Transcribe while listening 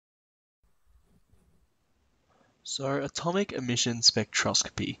So atomic emission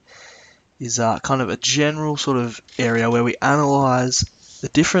spectroscopy is kind of a general sort of area where we analyze the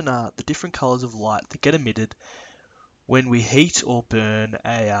different colors of light that get emitted when we heat or burn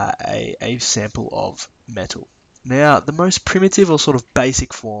a sample of metal. Now, the most primitive or sort of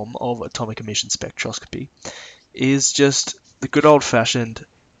basic form of atomic emission spectroscopy is just the good old-fashioned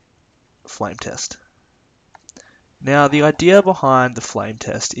flame test. Now, the idea behind the flame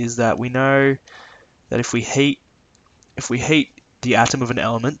test is that we know that if we heat the atom of an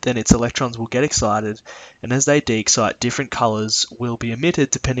element, then its electrons will get excited, and as they de-excite, different colors will be emitted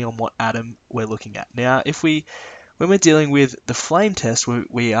depending on what atom we're looking at. Now, when we're dealing with the flame test,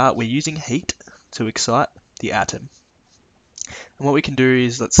 we're using heat to excite the atom, and what we can do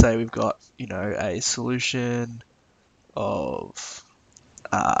is, let's say we've got a solution of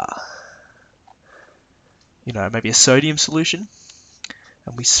maybe a sodium solution,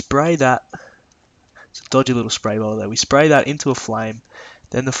 and we spray that. It's a dodgy little spray bottle there. We spray that into a flame,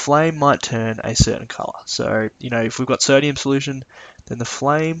 then the flame might turn a certain color. So, if we've got sodium solution, then the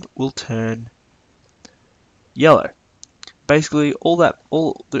flame will turn yellow. Basically,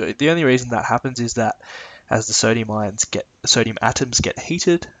 the only reason that happens is that as the sodium atoms get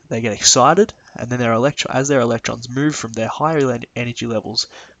heated, they get excited, and then as their electrons move from their higher energy levels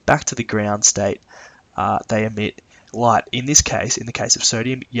back to the ground state, they emit light. In the case of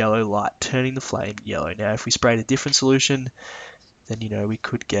sodium, yellow light, turning the flame yellow. Now, if we sprayed a different solution, then we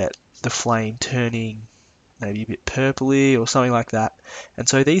could get the flame turning maybe a bit purpley or something like that. And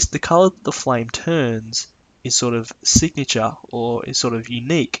so the color the flame turns is sort of signature, or is sort of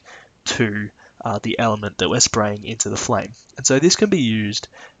unique to the element that we're spraying into the flame. And so this can be used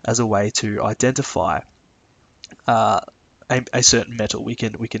as a way to identify a certain metal. We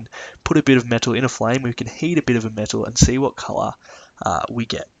can put a bit of metal in a flame, we can heat a bit of a metal and see what color we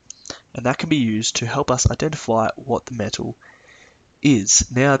get. And that can be used to help us identify what the metal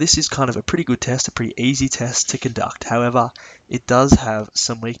is. Now, this is kind of a pretty good test, a pretty easy test to conduct. However, it does have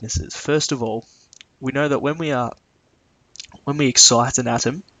some weaknesses. First of all, we know that when we excite an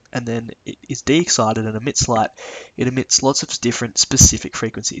atom and then it is de-excited and emits light, it emits lots of different specific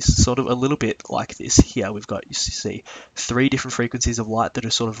frequencies, sort of a little bit like this here. We've got, you see, 3 different frequencies of light that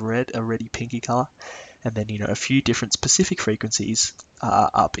are sort of red, a reddy pinky color, and then a few different specific frequencies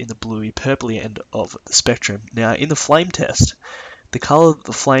up in the bluey purpley end of the spectrum. Now, in the flame test, the color that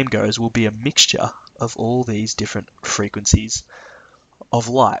the flame goes will be a mixture of all these different frequencies of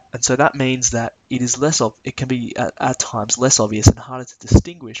light, and so that means that it can be at times less obvious and harder to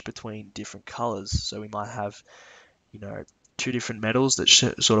distinguish between different colors. So we might have 2 different metals that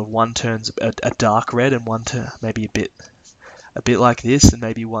sort of one turns a dark red and one maybe a bit like this, and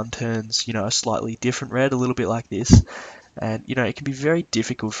maybe one turns a slightly different red, a little bit like this. And it can be very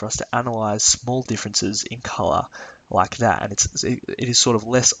difficult for us to analyze small differences in color like that, and it is sort of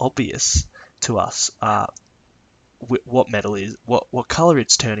less obvious to us what metal is, what color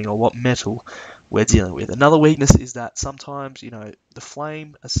it's turning, or what metal we're dealing with. Another weakness is that sometimes the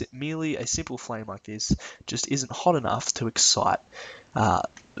flame, merely a simple flame like this, just isn't hot enough to excite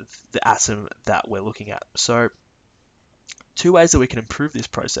the atom that we're looking at. So 2 ways that we can improve this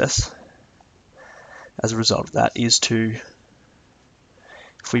process as a result of that is if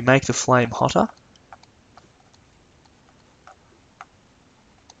we make the flame hotter,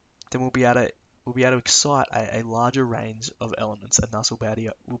 then we'll be able to excite a larger range of elements, and thus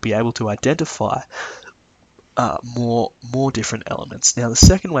we'll be able to identify more different elements. Now, the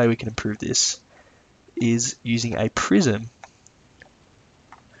second way we can improve this is using a prism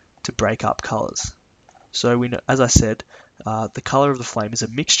to break up colors. So we know, as I said, the color of the flame is a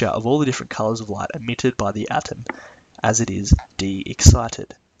mixture of all the different colors of light emitted by the atom as it is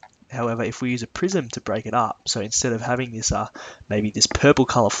de-excited. However, if we use a prism to break it up, so instead of having this maybe this purple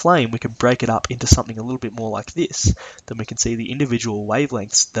color flame, we can break it up into something a little bit more like this. Then we can see the individual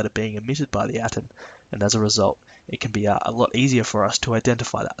wavelengths that are being emitted by the atom, and as a result, it can be a lot easier for us to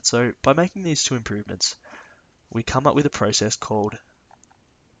identify that. So by making these 2 improvements, we come up with a process called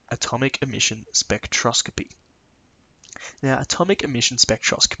atomic emission spectroscopy. Now, atomic emission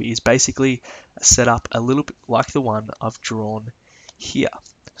spectroscopy is basically a setup a little bit like the one I've drawn here.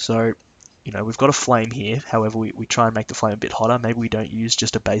 So, we've got a flame here. However, we try and make the flame a bit hotter. Maybe we don't use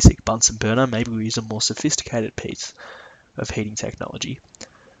just a basic Bunsen burner. Maybe we use a more sophisticated piece of heating technology.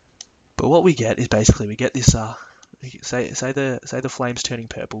 But what we get is basically we get this. Say the flame's turning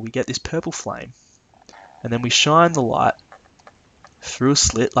purple. We get this purple flame, and then we shine the light through a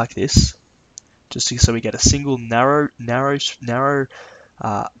slit like this, just so we get a single narrow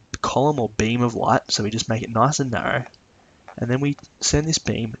column or beam of light. So we just make it nice and narrow. And then we send this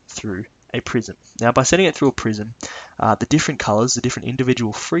beam through a prism. Now, by setting it through a prism, the different colors, the different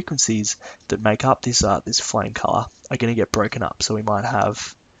individual frequencies that make up this this flame color are going to get broken up. So we might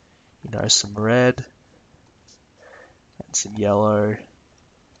have, some red and some yellow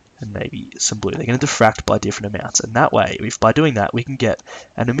and maybe some blue. They're going to diffract by different amounts, and that way, by doing that, we can get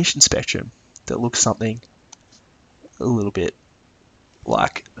an emission spectrum that looks something a little bit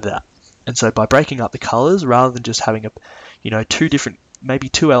like that. And so by breaking up the colors, rather than just having maybe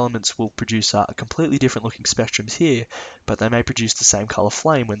two elements will produce completely different looking spectrums here, but they may produce the same color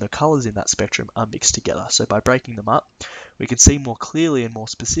flame when the colors in that spectrum are mixed together. So by breaking them up, we can see more clearly and more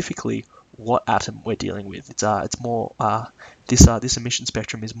specifically what atom we're dealing with. It's more this emission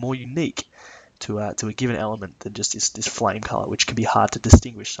spectrum is more unique to a given element than just this flame color, which can be hard to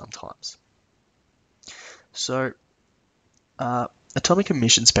distinguish sometimes. So atomic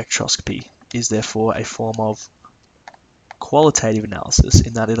emission spectroscopy is therefore a form of qualitative analysis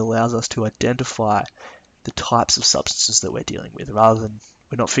in that it allows us to identify the types of substances that we're dealing with. Rather than,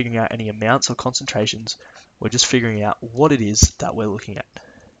 we're not figuring out any amounts or concentrations, we're just figuring out what it is that we're looking at.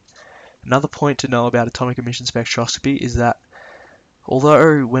 Another point to know about atomic emission spectroscopy is that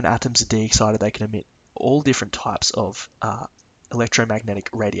although when atoms are de-excited they can emit all different types of electromagnetic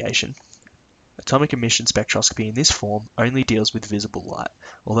radiation, atomic emission spectroscopy in this form only deals with visible light.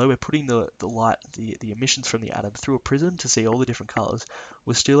 Although we're putting the light, the emissions from the atom through a prism to see all the different colors,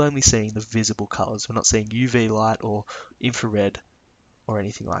 we're still only seeing the visible colors. We're not seeing UV light or infrared or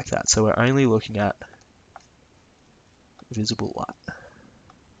anything like that. So we're only looking at visible light.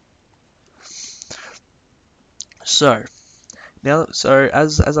 So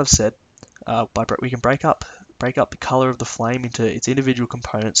as I've said, we can break up the color of the flame into its individual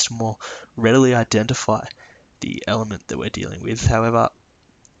components to more readily identify the element that we're dealing with. However,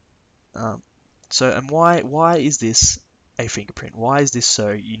 why is this a fingerprint? Why is this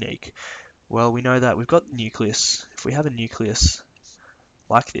so unique? Well, we know that we've got the nucleus. If we have a nucleus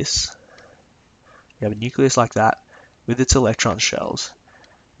like this, we have a nucleus like that with its electron shells.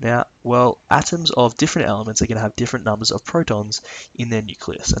 Now, atoms of different elements are going to have different numbers of protons in their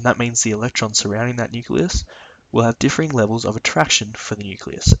nucleus, and that means the electrons surrounding that nucleus will have differing levels of attraction for the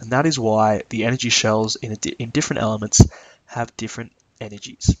nucleus, and that is why the energy shells in different elements have different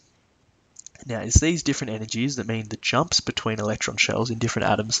energies. Now, it's these different energies that mean the jumps between electron shells in different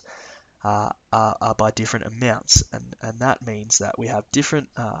atoms are by different amounts, and that means that we have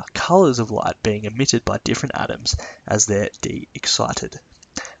different colors of light being emitted by different atoms as they're de-excited.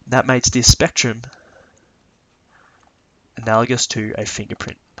 That makes this spectrum analogous to a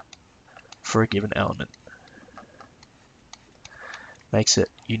fingerprint for a given element. Makes it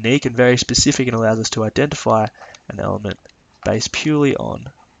unique and very specific and allows us to identify an element based purely on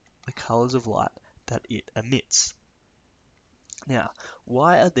the colors of light that it emits. Now,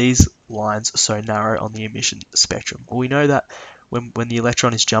 why are these lines so narrow on the emission spectrum? Well, we know that when the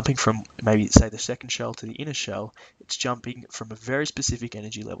electron is jumping from maybe, say, the second shell to the inner shell, it's jumping from a very specific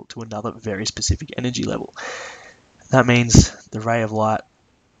energy level to another very specific energy level. That means the ray of light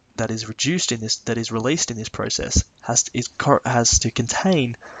that is released in this process has to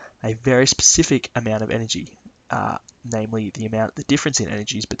contain a very specific amount of energy, namely the difference in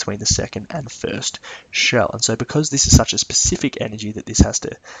energies between the second and first shell. And so, because this is such a specific energy that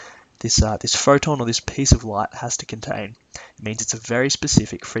this photon or this piece of light has to contain, it means it's a very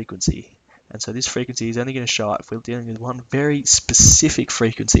specific frequency. And so this frequency is only going to show up, if we're dealing with one very specific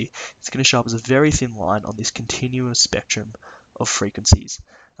frequency, it's going to show up as a very thin line on this continuous spectrum of frequencies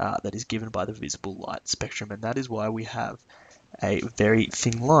that is given by the visible light spectrum. And that is why we have a very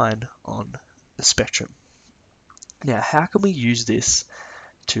thin line on the spectrum. Now, how can we use this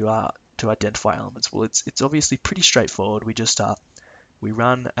to identify elements? Well, it's obviously pretty straightforward. We just we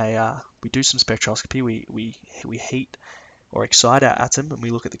do some spectroscopy. We heat or excite our atom, and we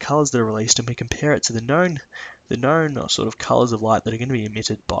look at the colors that are released, and we compare it to the known sort of colors of light that are going to be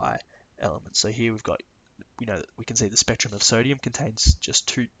emitted by elements. So here we've got, we can see the spectrum of sodium contains just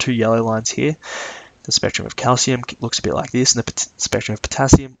two yellow lines here. The spectrum of calcium looks a bit like this, and the spectrum of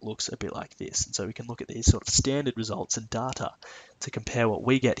potassium looks a bit like this. And so we can look at these sort of standard results and data to compare what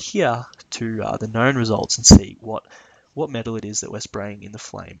we get here to the known results and see what metal it is that we're spraying in the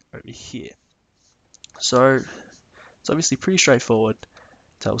flame over here. So it's obviously pretty straightforward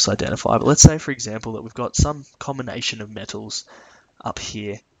to help us identify, but let's say, for example, that we've got some combination of metals up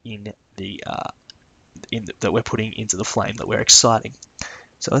here in that we're putting into the flame that we're exciting.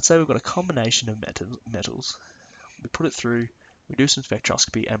 So let's say we've got a combination of metals, we put it through, we do some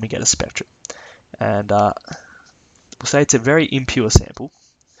spectroscopy, and we get a spectrum. And we'll say it's a very impure sample.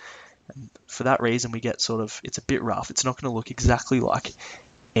 And for that reason, we get it's a bit rough. It's not going to look exactly like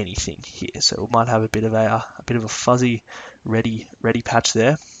anything here. So we might have a bit of a fuzzy ready patch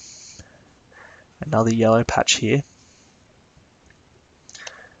there, another yellow patch here,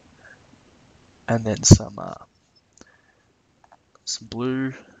 and then some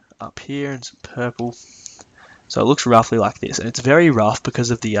blue up here and some purple. So it looks roughly like this, and it's very rough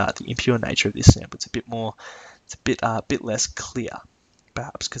because of the impure nature of this sample. It's a bit less clear,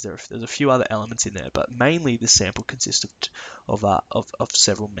 perhaps because there's a few other elements in there, but mainly this sample consists of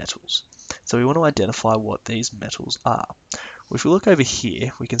several metals. So we want to identify what these metals are. Well, if we look over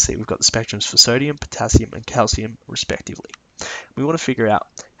here, we can see we've got the spectrums for sodium, potassium, and calcium, respectively. We want to figure out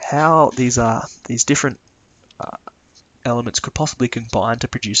how these different elements could possibly combine to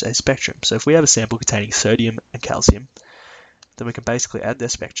produce a spectrum. So if we have a sample containing sodium and calcium, then we can basically add their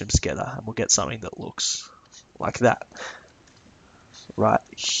spectrums together and we'll get something that looks like that right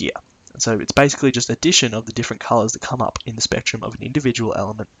here. And so it's basically just addition of the different colors that come up in the spectrum of an individual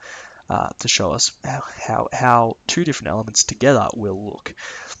element to show us how two different elements together will look.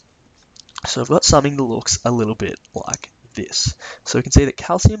 So I've got something that looks a little bit like this. So we can see that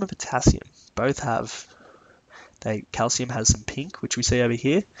calcium and potassium both have calcium has some pink, which we see over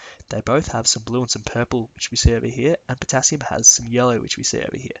here. They both have some blue and some purple, which we see over here, and potassium has some yellow, which we see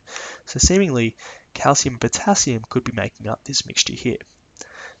over here. So seemingly, calcium and potassium could be making up this mixture here.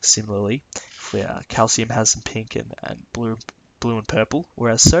 Similarly, calcium has some pink and blue and purple,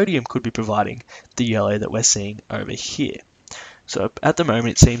 whereas sodium could be providing the yellow that we're seeing over here. So at the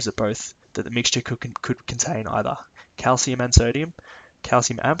moment, it seems that the mixture could contain either calcium and sodium,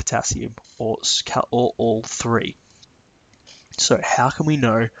 calcium and potassium, or all three. So how can we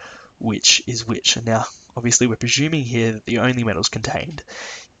know which is which? And now, obviously, we're presuming here that the only metals contained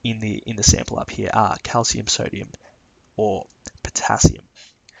in the sample up here are calcium, sodium, or potassium.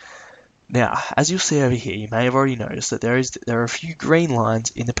 Now, as you'll see over here, you may have already noticed that there are a few green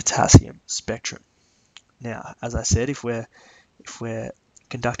lines in the potassium spectrum. Now, as I said, if we're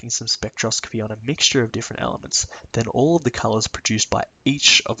conducting some spectroscopy on a mixture of different elements, then all of the colors produced by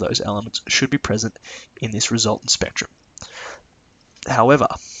each of those elements should be present in this resultant spectrum. However,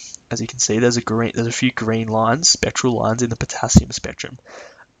 as you can see, there's a few green lines, spectral lines in the potassium spectrum,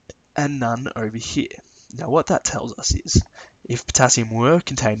 and none over here. Now what that tells us is, if potassium were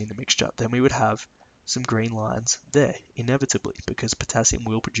contained in the mixture, then we would have some green lines there, inevitably, because potassium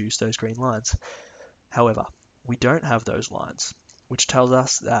will produce those green lines. However, we don't have those lines, which tells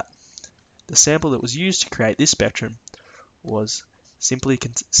us that the sample that was used to create this spectrum was simply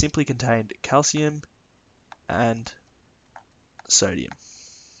contained calcium and sodium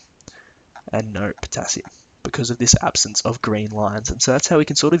and no potassium because of this absence of green lines. And so that's how we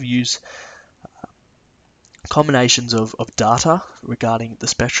can sort of use combinations of data regarding the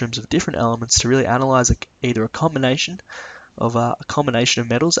spectrums of different elements to really analyze either a combination of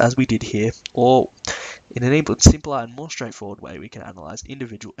metals, as we did here, or in an even simpler and more straightforward way, we can analyze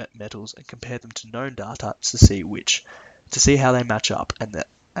individual metals and compare them to known data to see how they match up,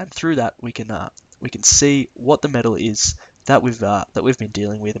 and through that we can see what the metal is that we've been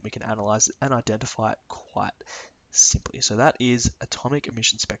dealing with, and we can analyze it and identify it quite simply. So that is atomic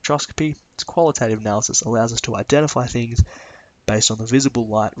emission spectroscopy. Its qualitative analysis allows us to identify things based on the visible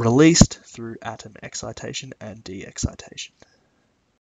light released through atom excitation and de-excitation.